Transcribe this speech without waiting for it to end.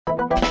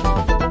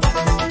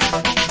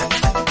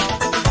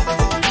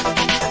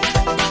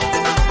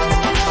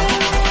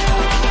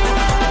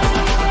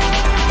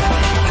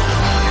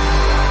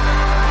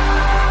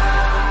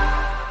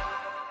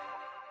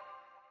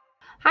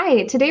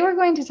Hi, today we're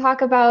going to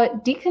talk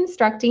about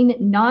deconstructing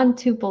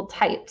non-tuple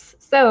types.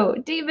 So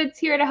David's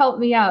here to help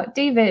me out.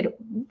 David,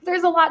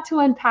 there's a lot to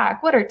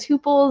unpack. What are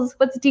tuples?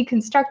 What's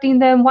deconstructing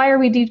them? Why are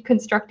we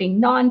deconstructing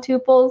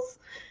non-tuples?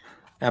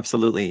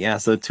 Absolutely, yeah.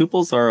 So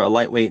tuples are a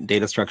lightweight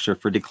data structure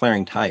for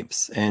declaring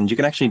types, and you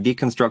can actually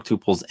deconstruct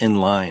tuples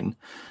in line.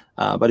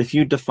 But if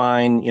you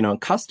define,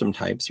 custom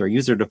types or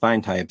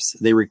user-defined types,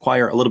 they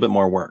require a little bit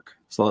more work.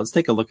 So let's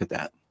take a look at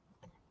that.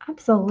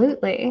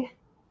 Absolutely.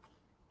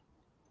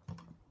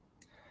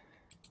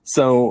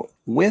 So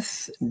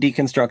with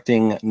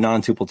deconstructing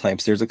non-tuple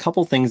types, there's a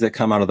couple things that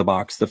come out of the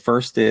box. The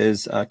first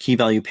is key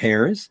value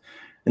pairs,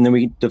 and then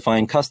we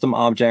define custom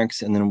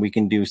objects, and then we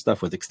can do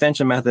stuff with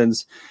extension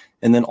methods,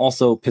 and then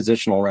also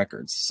positional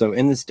records. So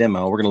in this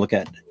demo, we're going to look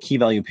at key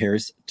value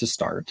pairs to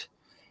start.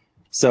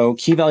 So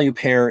key value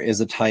pair is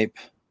a type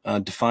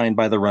defined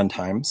by the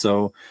runtime.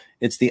 So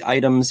it's the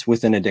items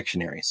within a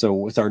dictionary. So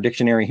with our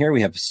dictionary here,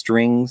 we have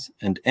strings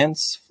and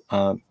ints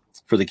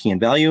for the key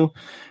and value.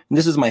 And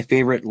this is my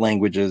favorite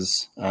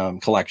languages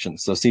collection.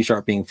 So C#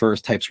 being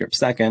first, TypeScript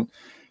second.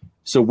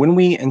 So when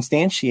we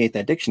instantiate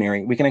that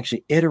dictionary, we can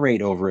actually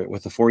iterate over it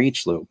with a for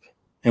each loop,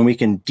 and we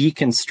can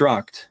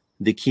deconstruct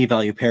the key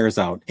value pairs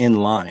out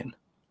in line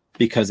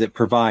because it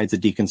provides a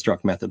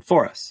deconstruct method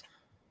for us.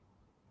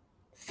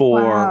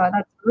 Wow,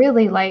 that's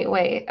really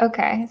lightweight.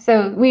 Okay,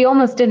 so we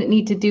almost didn't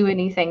need to do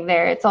anything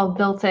there. It's all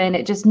built in.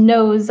 It just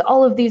knows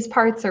all of these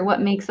parts are what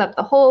makes up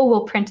the whole.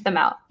 We'll print them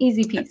out.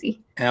 Easy peasy.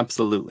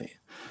 Absolutely.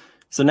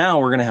 So now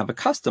we're going to have a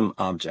custom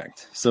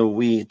object. So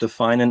we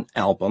define an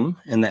album,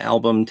 and the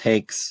album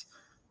takes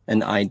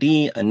an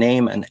ID, a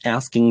name, an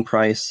asking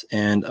price,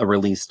 and a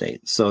release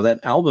date. So that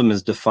album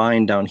is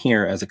defined down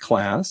here as a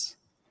class,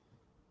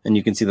 and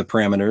you can see the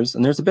parameters.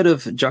 And there's a bit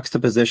of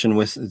juxtaposition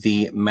with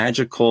the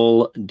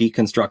magical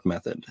deconstruct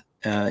method.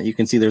 You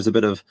can see there's a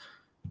bit of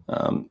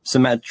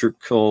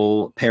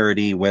symmetrical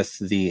parity with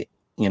the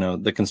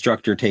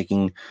constructor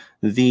taking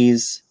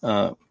these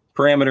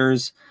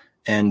parameters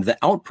and the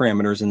out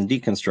parameters in the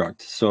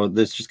deconstruct. So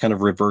this just kind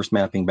of reverse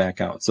mapping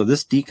back out. So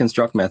this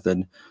deconstruct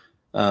method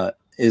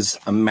is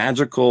a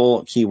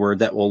magical keyword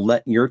that will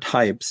let your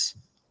types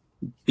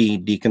be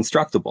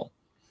deconstructable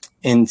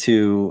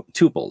into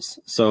tuples.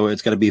 So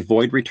it's going to be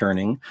void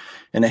returning,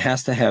 and it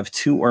has to have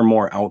 2 or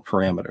more out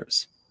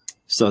parameters.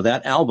 So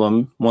that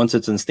album, once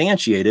it's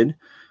instantiated,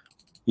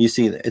 you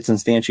see that it's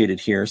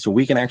instantiated here. So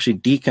we can actually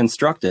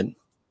deconstruct it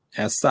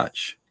as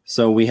such.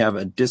 So we have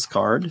a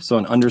discard. So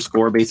an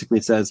underscore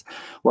basically says,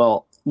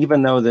 well,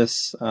 even though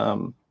this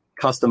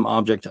custom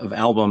object of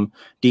album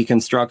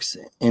deconstructs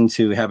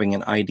into having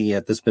an ID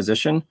at this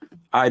position,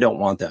 I don't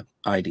want that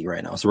ID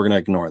right now. So we're going to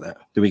ignore that.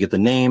 Then we get the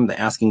name, the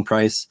asking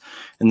price,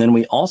 and then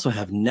we also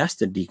have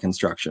nested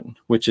deconstruction,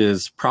 which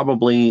is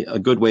probably a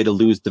good way to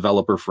lose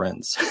developer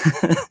friends.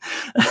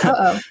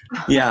 Uh-oh.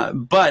 Yeah,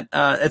 but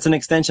it's an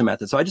extension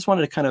method. So I just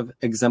wanted to kind of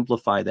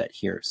exemplify that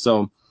here.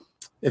 So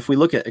if we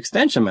look at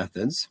extension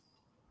methods,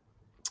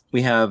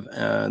 we have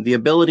the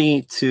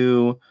ability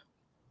to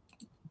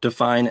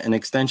define an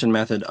extension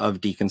method of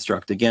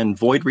deconstruct. Again,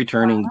 void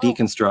returning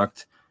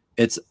deconstruct.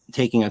 It's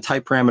taking a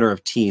type parameter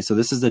of t. So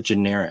this is a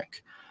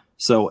generic.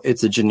 So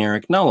it's a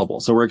generic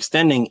nullable. So we're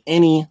extending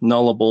any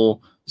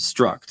nullable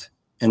struct.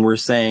 And we're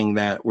saying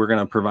that we're going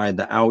to provide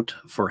the out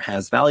for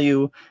has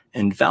value.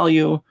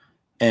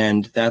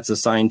 And that's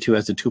assigned to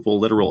as a tuple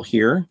literal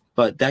here.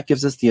 But that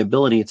gives us the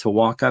ability to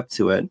walk up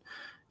to it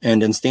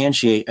and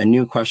instantiate a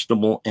new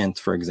questionable int,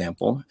 for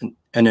example.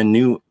 And a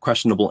new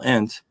questionable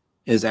int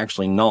is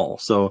actually null.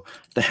 So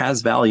the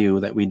has value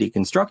that we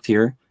deconstruct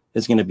here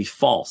is going to be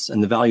false,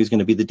 and the value is going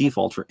to be the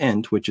default for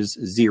int, which is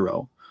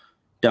 0.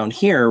 Down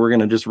here, we're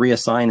going to just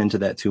reassign into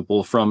that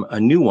tuple from a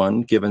new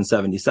one given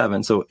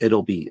 77. So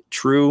it'll be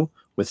true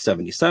with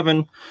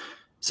 77.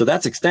 So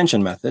that's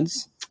extension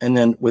methods. And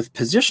then with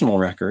positional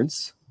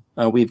records,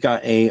 we've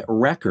got a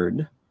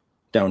record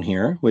down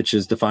here, which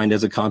is defined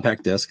as a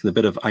compact disk, a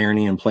bit of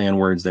irony and play on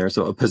words there.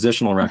 So a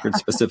positional record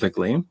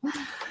specifically.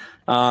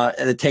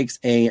 It takes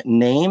a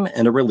name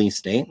and a release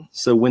date.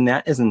 So when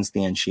that is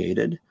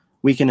instantiated,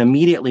 we can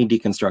immediately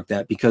deconstruct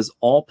that because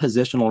all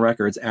positional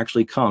records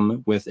actually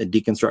come with a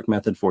deconstruct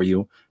method for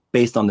you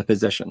based on the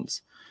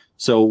positions.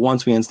 So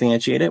once we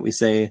instantiate it, we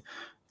say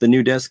the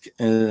new disk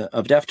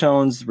of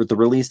Deftones with the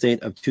release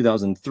date of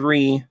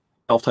 2003,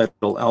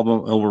 self-titled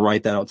album, and we'll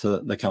write that out to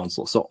the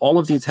console. So all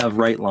of these have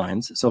write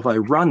lines. So if I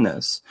run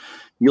this,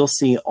 you'll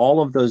see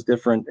all of those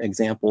different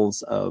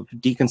examples of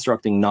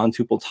deconstructing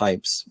non-tuple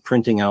types,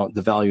 printing out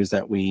the values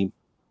that we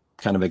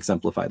kind of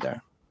exemplified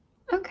there.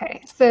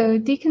 Okay, so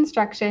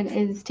deconstruction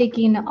is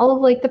taking all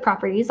of like the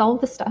properties, all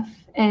of the stuff,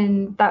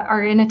 and that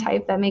are in a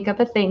type that make up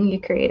a thing you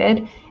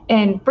created,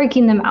 and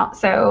breaking them out.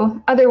 So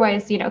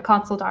otherwise,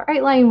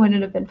 console.writeline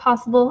wouldn't have been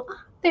possible.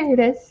 There it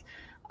is.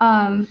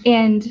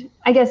 And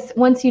I guess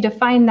once you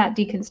define that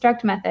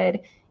deconstruct method,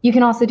 you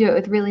can also do it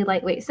with really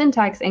lightweight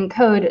syntax and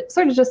code,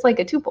 sort of just like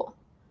a tuple.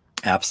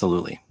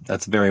 Absolutely.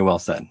 That's very well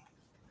said.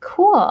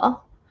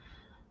 Cool.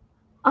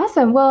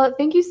 Awesome. Well,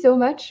 thank you so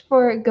much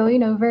for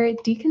going over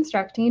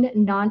deconstructing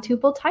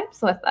non-tuple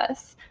types with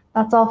us.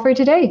 that's all for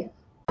today.